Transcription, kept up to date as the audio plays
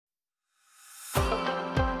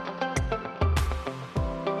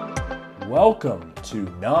Welcome to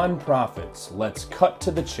Nonprofits, Let's Cut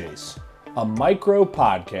to the Chase, a micro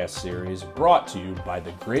podcast series brought to you by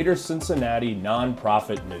the Greater Cincinnati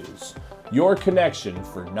Nonprofit News, your connection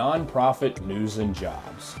for nonprofit news and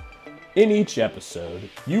jobs. In each episode,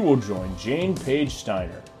 you will join Jane Page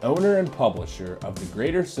Steiner, owner and publisher of the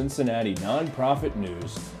Greater Cincinnati Nonprofit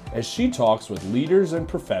News, as she talks with leaders and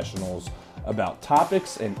professionals about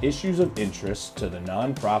topics and issues of interest to the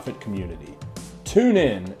nonprofit community. Tune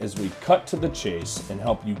in as we cut to the chase and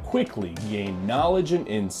help you quickly gain knowledge and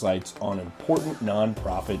insights on important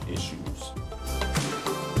nonprofit issues.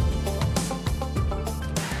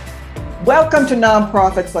 Welcome to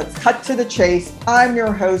Nonprofits, Let's Cut to the Chase. I'm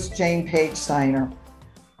your host, Jane Page Steiner.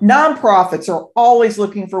 Nonprofits are always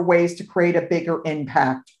looking for ways to create a bigger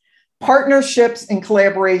impact. Partnerships and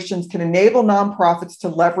collaborations can enable nonprofits to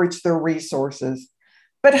leverage their resources.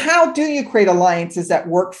 But how do you create alliances that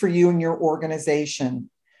work for you and your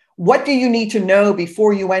organization? What do you need to know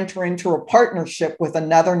before you enter into a partnership with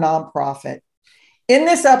another nonprofit? In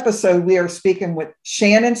this episode, we are speaking with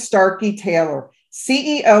Shannon-Starkey Taylor,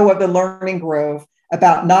 CEO of the Learning Grove,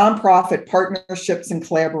 about nonprofit partnerships and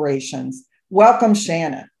collaborations. Welcome,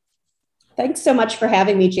 Shannon. Thanks so much for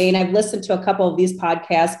having me, Jane. I've listened to a couple of these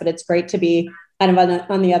podcasts, but it's great to be kind of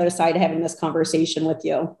on the other side having this conversation with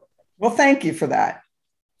you. Well, thank you for that.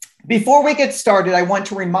 Before we get started, I want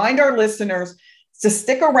to remind our listeners to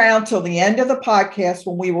stick around till the end of the podcast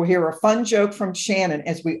when we will hear a fun joke from Shannon,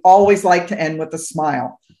 as we always like to end with a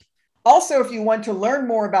smile. Also, if you want to learn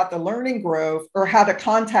more about the Learning Grove or how to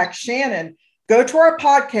contact Shannon, go to our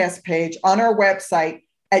podcast page on our website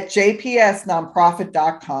at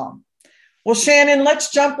jpsnonprofit.com. Well, Shannon,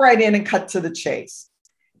 let's jump right in and cut to the chase.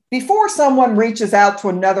 Before someone reaches out to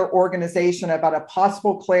another organization about a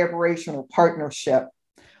possible collaboration or partnership,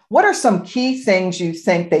 what are some key things you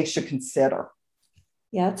think they should consider?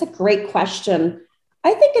 Yeah, that's a great question.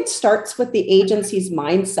 I think it starts with the agency's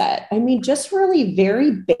mindset. I mean, just really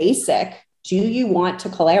very basic. Do you want to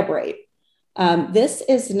collaborate? This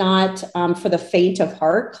is not for the faint of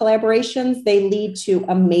heart. Collaborations, they lead to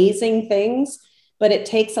amazing things, but it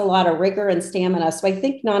takes a lot of rigor and stamina. So I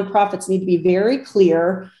think nonprofits need to be very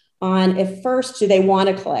clear on, if first, do they want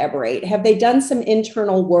to collaborate? Have they done some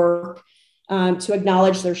internal work to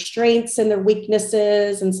acknowledge their strengths and their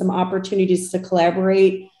weaknesses and some opportunities to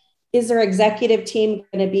collaborate? Is their executive team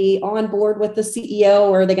going to be on board with the CEO,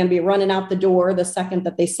 or are they going to be running out the door the second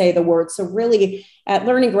that they say the word? So really at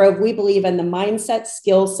Learning Grove, we believe in the mindset,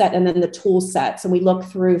 skill set, and then the tool sets. And we look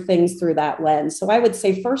through things through that lens. So I would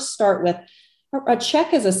say first start with a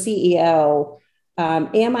check as a CEO.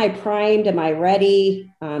 Am I primed? Am I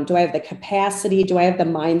ready? Do I have the capacity? Do I have the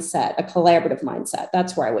mindset, a collaborative mindset?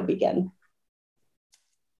 That's where I would begin.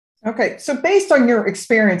 Okay, so based on your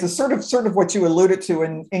experiences, sort of what you alluded to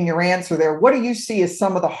in your answer there, what do you see as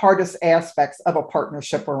some of the hardest aspects of a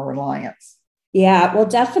partnership or alliance? Yeah, well,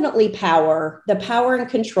 definitely power, the power and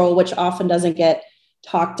control, which often doesn't get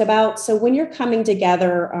talked about. So when you're coming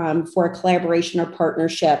together for a collaboration or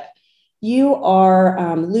partnership, you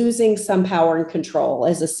are losing some power and control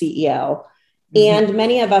as a CEO. Mm-hmm. And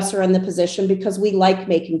many of us are in the position because we like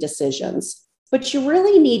making decisions. But you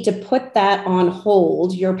really need to put that on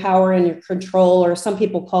hold, your power and your control, or some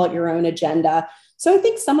people call it your own agenda. So I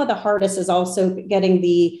think some of the hardest is also getting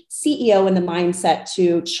the CEO in the mindset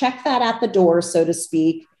to check that at the door, so to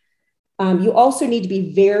speak. You also need to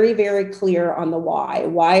be very, very clear on the why.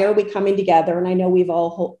 Why are we coming together? And I know we've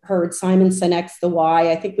all heard Simon Sinek's The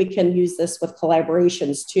Why. I think we can use this with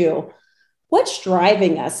collaborations too. What's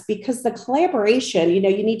driving us? Because the collaboration, you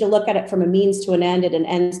need to look at it from a means to an end and an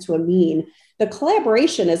ends to a mean. The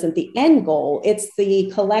collaboration isn't the end goal. It's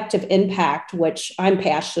the collective impact, which I'm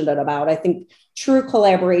passionate about. I think true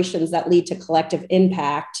collaborations that lead to collective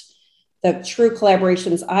impact, the true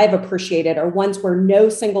collaborations I've appreciated are ones where no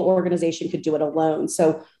single organization could do it alone.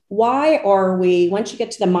 So why are we, once you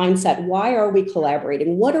get to the mindset, why are we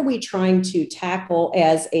collaborating? What are we trying to tackle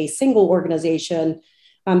as a single organization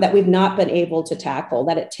that we've not been able to tackle,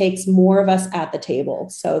 that it takes more of us at the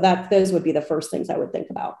table? So those would be the first things I would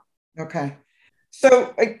think about. Okay.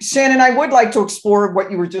 So Shannon, I would like to explore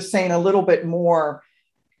what you were just saying a little bit more,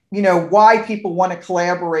 why people want to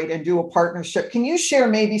collaborate and do a partnership. Can you share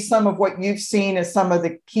maybe some of what you've seen as some of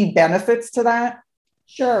the key benefits to that?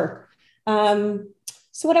 Sure.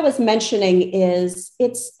 So what I was mentioning is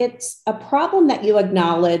it's a problem that you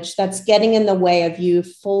acknowledge that's getting in the way of you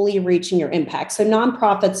fully reaching your impact. So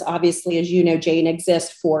nonprofits, obviously, as you know, Jane,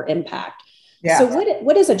 exist for impact. Yeah. So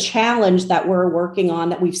what is a challenge that we're working on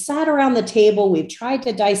that we've sat around the table, we've tried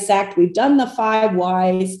to dissect, we've done the 5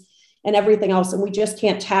 whys and everything else, and we just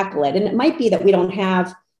can't tackle it? And it might be that we don't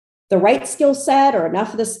have the right skill set or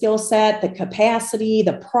enough of the skill set, the capacity,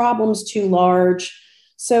 the problem's too large.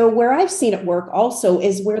 So where I've seen it work also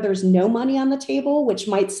is where there's no money on the table, which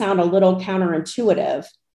might sound a little counterintuitive,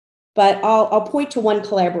 but I'll point to one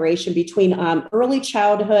collaboration between early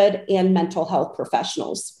childhood and mental health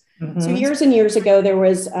professionals. So years and years ago, there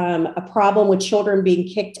was a problem with children being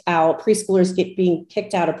kicked out, preschoolers being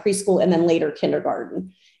kicked out of preschool and then later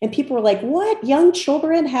kindergarten. And people were like, what? Young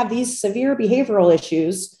children have these severe behavioral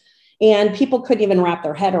issues? And people couldn't even wrap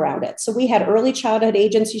their head around it. So we had early childhood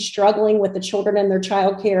agencies struggling with the children in their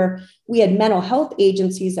childcare. We had mental health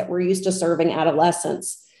agencies that were used to serving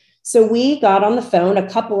adolescents. So we got on the phone, a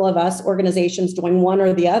couple of us organizations doing one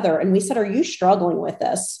or the other, and we said, are you struggling with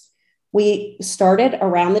this? We started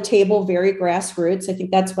around the table, very grassroots. I think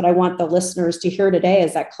that's what I want the listeners to hear today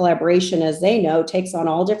is that collaboration, as they know, takes on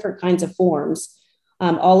all different kinds of forms.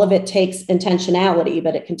 All of it takes intentionality,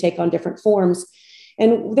 but it can take on different forms.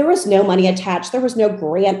 And there was no money attached. There was no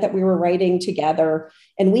grant that we were writing together.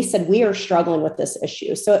 And we said, we are struggling with this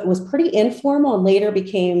issue. So it was pretty informal and later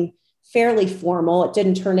became fairly formal. It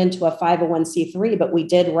didn't turn into a 501c3, but we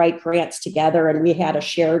did write grants together and we had a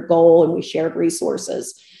shared goal and we shared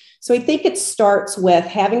resources. So I think it starts with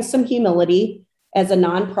having some humility as a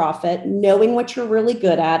nonprofit, knowing what you're really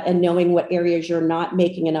good at and knowing what areas you're not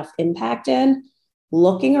making enough impact in,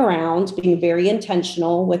 looking around, being very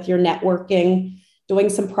intentional with your networking, doing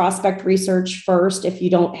some prospect research first if you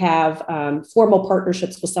don't have formal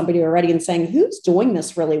partnerships with somebody already and saying, who's doing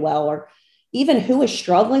this really well, or even who is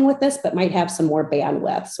struggling with this, but might have some more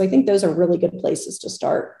bandwidth. So I think those are really good places to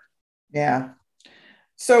start. Yeah.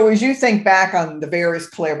 So as you think back on the various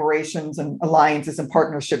collaborations and alliances and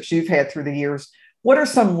partnerships you've had through the years, what are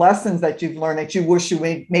some lessons that you've learned that you wish you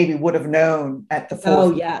maybe would have known at the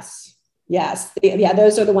forefront? Oh, yes. Yes. Yeah,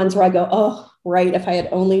 those are the ones where I go, oh, right, if I had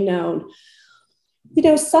only known. You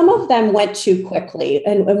know, some of them went too quickly.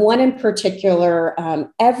 And one in particular,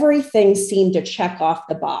 everything seemed to check off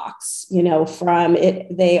the box, you know, from it.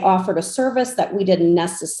 They offered a service that we didn't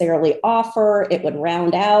necessarily offer. It would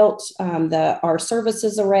round out our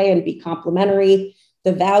services array and be complementary.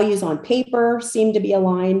 The values on paper seemed to be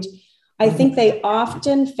aligned. I think they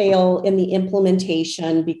often fail in the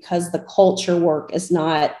implementation because the culture work is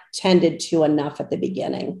not tended to enough at the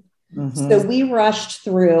beginning. So we rushed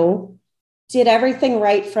through, did everything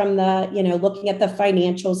right from the, you know, looking at the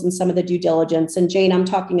financials and some of the due diligence. And Jane, I'm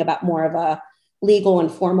talking about more of a legal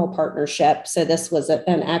and formal partnership. So this was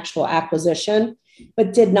an actual acquisition,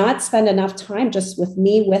 but did not spend enough time just with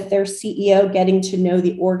me, with their CEO, getting to know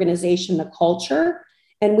the organization, the culture.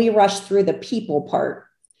 And we rushed through the people part.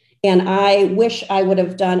 And I wish I would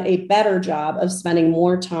have done a better job of spending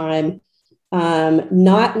more time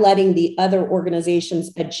not letting the other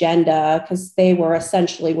organization's agenda, because they were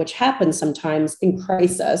essentially, which happens sometimes, in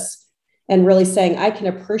crisis, and really saying, I can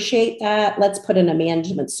appreciate that. Let's put in a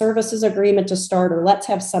management services agreement to start, or let's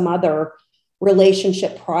have some other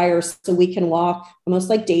relationship prior so we can walk almost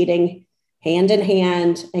like dating hand in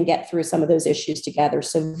hand and get through some of those issues together.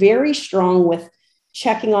 So very strong with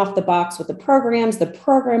checking off the box with the programs. The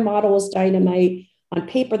program model was dynamite. On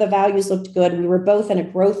paper, the values looked good. We were both in a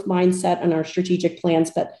growth mindset on our strategic plans,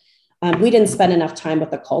 but we didn't spend enough time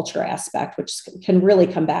with the culture aspect, which can really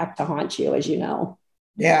come back to haunt you, as you know.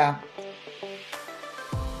 Yeah.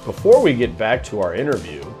 Before we get back to our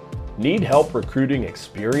interview, need help recruiting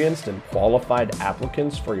experienced and qualified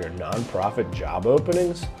applicants for your nonprofit job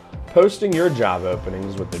openings? Posting your job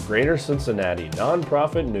openings with the Greater Cincinnati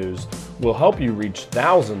Nonprofit News will help you reach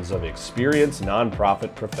thousands of experienced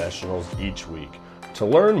nonprofit professionals each week. To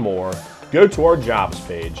learn more, go to our jobs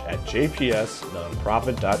page at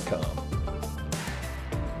jpsnonprofit.com.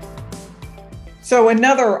 So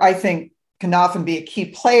another, I think, can often be a key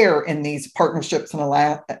player in these partnerships and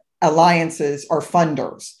alliances are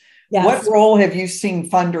funders. Yes. What role have you seen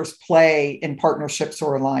funders play in partnerships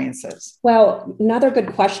or alliances? Well, another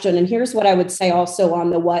good question. And here's what I would say also on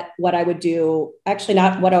the what I would do, actually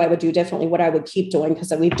not what I would do differently, what I would keep doing,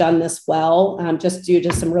 because we've done this well, just due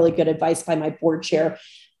to some really good advice by my board chair.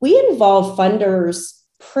 We involve funders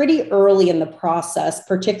pretty early in the process,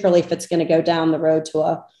 particularly if it's going to go down the road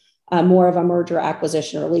to a more of a merger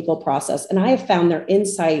acquisition or legal process. And I have found their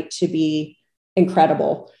insight to be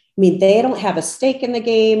incredible. I mean, they don't have a stake in the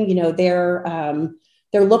game. You know, they're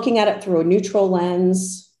looking at it through a neutral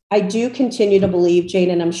lens. I do continue to believe,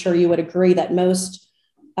 Jane, and I'm sure you would agree, that most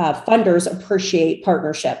funders appreciate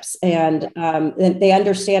partnerships and they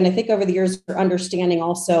understand. I think over the years, they're understanding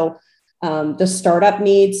also the startup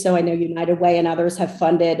needs. So I know United Way and others have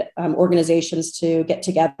funded organizations to get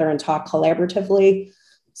together and talk collaboratively.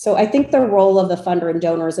 So I think the role of the funder and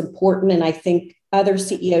donor is important. And I think other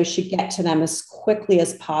CEOs should get to them as quickly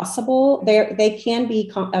as possible. They can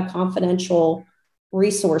be a confidential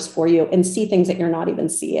resource for you and see things that you're not even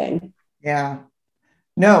seeing. Yeah.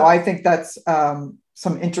 No, I think that's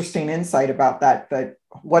some interesting insight about that,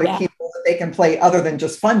 what a key role that they can play other than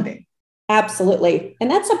just funding. Absolutely. And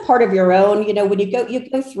that's a part of your own, when you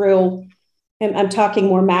go through, and I'm talking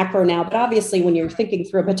more macro now, but obviously when you're thinking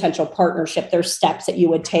through a potential partnership, there's steps that you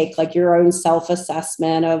would take, like your own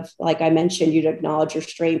self-assessment of, like I mentioned, you'd acknowledge your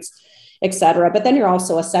strengths, et cetera. But then you're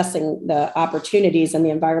also assessing the opportunities and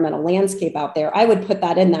the environmental landscape out there. I would put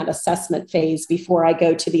that in that assessment phase before I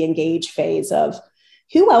go to the engage phase of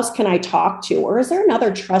who else can I talk to? Or is there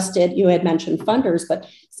another trusted, you had mentioned funders, but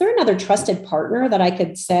is there another trusted partner that I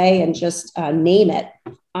could say and just name it?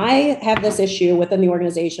 I have this issue within the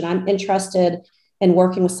organization. I'm interested in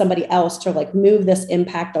working with somebody else to like move this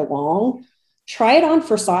impact along. Try it on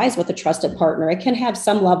for size with a trusted partner. It can have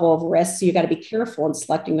some level of risk. So you got to be careful in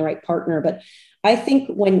selecting the right partner. But I think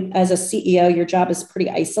when, as a CEO, your job is pretty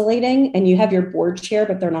isolating and you have your board chair,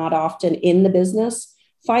 but they're not often in the business.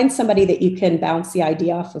 Find somebody that you can bounce the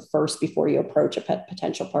idea off of first before you approach a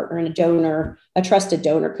potential partner, and a trusted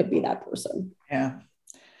donor could be that person. Yeah.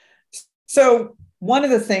 So one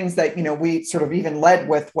of the things that, we sort of even led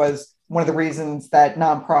with was one of the reasons that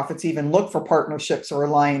nonprofits even look for partnerships or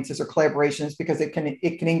alliances or collaborations, because it can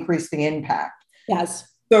increase the impact. Yes.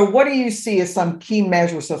 So what do you see as some key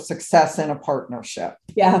measures of success in a partnership?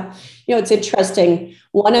 Yeah. It's interesting.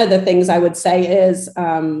 One of the things I would say is,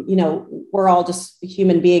 we're all just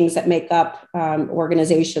human beings that make up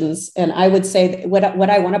organizations. And I would say that what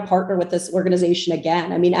I want to partner with this organization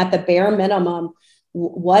again. I mean, at the bare minimum,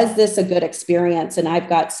 was this a good experience? And I've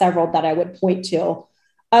got several that I would point to.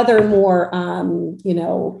 Other more,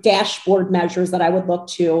 dashboard measures that I would look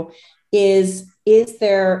to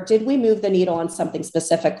did we move the needle on something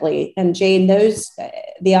specifically? And Jane,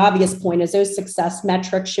 the obvious point is those success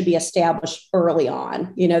metrics should be established early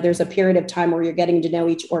on. There's a period of time where you're getting to know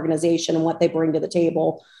each organization and what they bring to the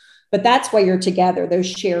table, but that's why you're together, those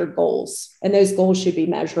shared goals, and those goals should be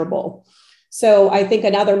measurable. So I think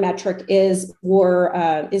another metric is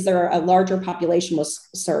there a larger population was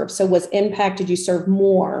served? So was impact, did you serve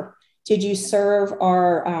more? Did you serve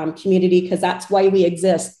our community, because that's why we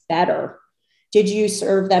exist, better? Did you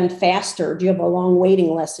serve them faster? Do you have a long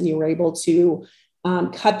waiting list and you were able to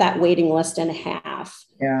cut that waiting list in half?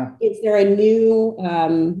 Yeah. Is there a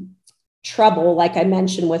new trouble, like I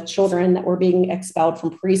mentioned, with children that were being expelled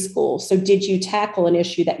from preschool? So did you tackle an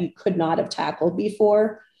issue that you could not have tackled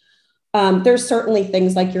before? There's certainly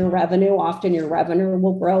things like your revenue. Often your revenue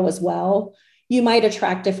will grow as well. You might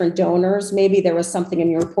attract different donors. Maybe there was something in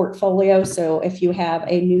your portfolio. So if you have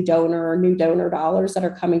a new donor or new donor dollars that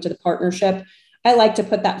are coming to the partnership, I like to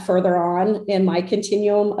put that further on in my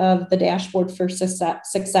continuum of the dashboard for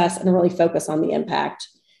success and really focus on the impact.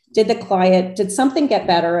 Did something get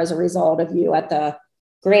better as a result of you at the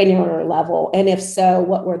granular level? And if so,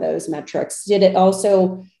 what were those metrics? Did it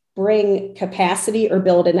also bring capacity or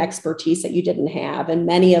build an expertise that you didn't have? And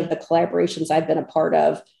many of the collaborations I've been a part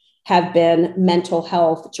of have been mental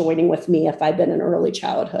health joining with me if I've been in early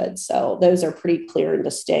childhood. So those are pretty clear and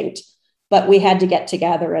distinct. But we had to get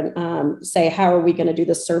together and say, how are we going to do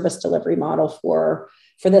the service delivery model for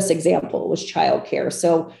this example? It was childcare.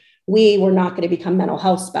 So we were not going to become mental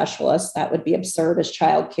health specialists. That would be absurd as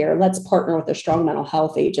childcare. Let's partner with a strong mental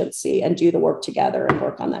health agency and do the work together and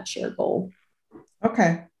work on that shared goal.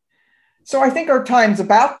 Okay. So I think our time's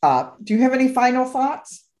about up. Do you have any final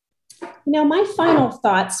thoughts? My final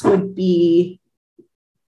thoughts would be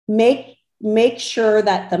make sure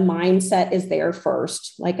that the mindset is there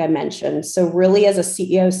first, like I mentioned. So really, as a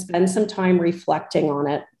CEO, spend some time reflecting on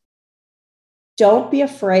it. Don't be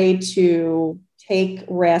afraid to take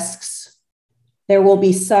risks. There will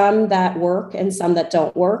be some that work and some that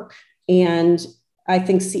don't work. And I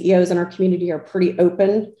think CEOs in our community are pretty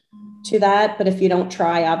open to that. But if you don't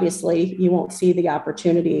try, obviously, you won't see the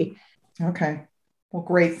opportunity. Okay. Well,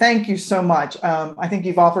 great. Thank you so much. I think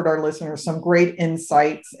you've offered our listeners some great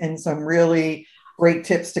insights and some really great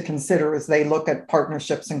tips to consider as they look at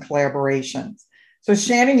partnerships and collaborations. So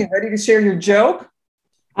Shannon, you ready to share your joke?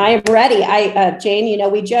 I am ready.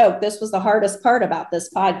 Jane, we joke. This was the hardest part about this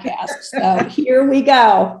podcast. So here we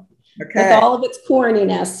go. Okay. With all of its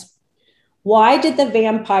corniness. Why did the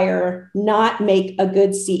vampire not make a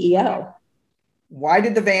good CEO? Why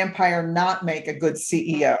did the vampire not make a good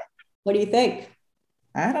CEO? What do you think?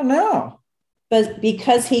 I don't know. But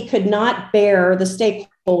because he could not bear the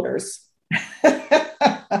stakeholders.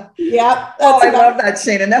 Yep. I love that,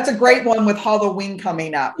 Shannon. That's a great one with Halloween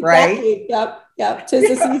coming up, right? Exactly. Yep. 'Tis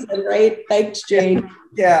the season, right? Thanks, Jane.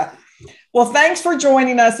 Yeah. Well, thanks for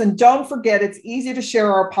joining us. And don't forget, it's easy to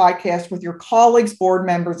share our podcast with your colleagues, board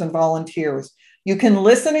members, and volunteers. You can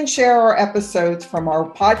listen and share our episodes from our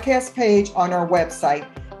podcast page on our website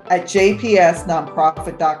at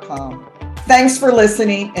jpsnonprofit.com. Thanks for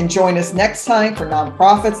listening, and join us next time for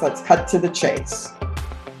Nonprofits. Let's cut to the chase.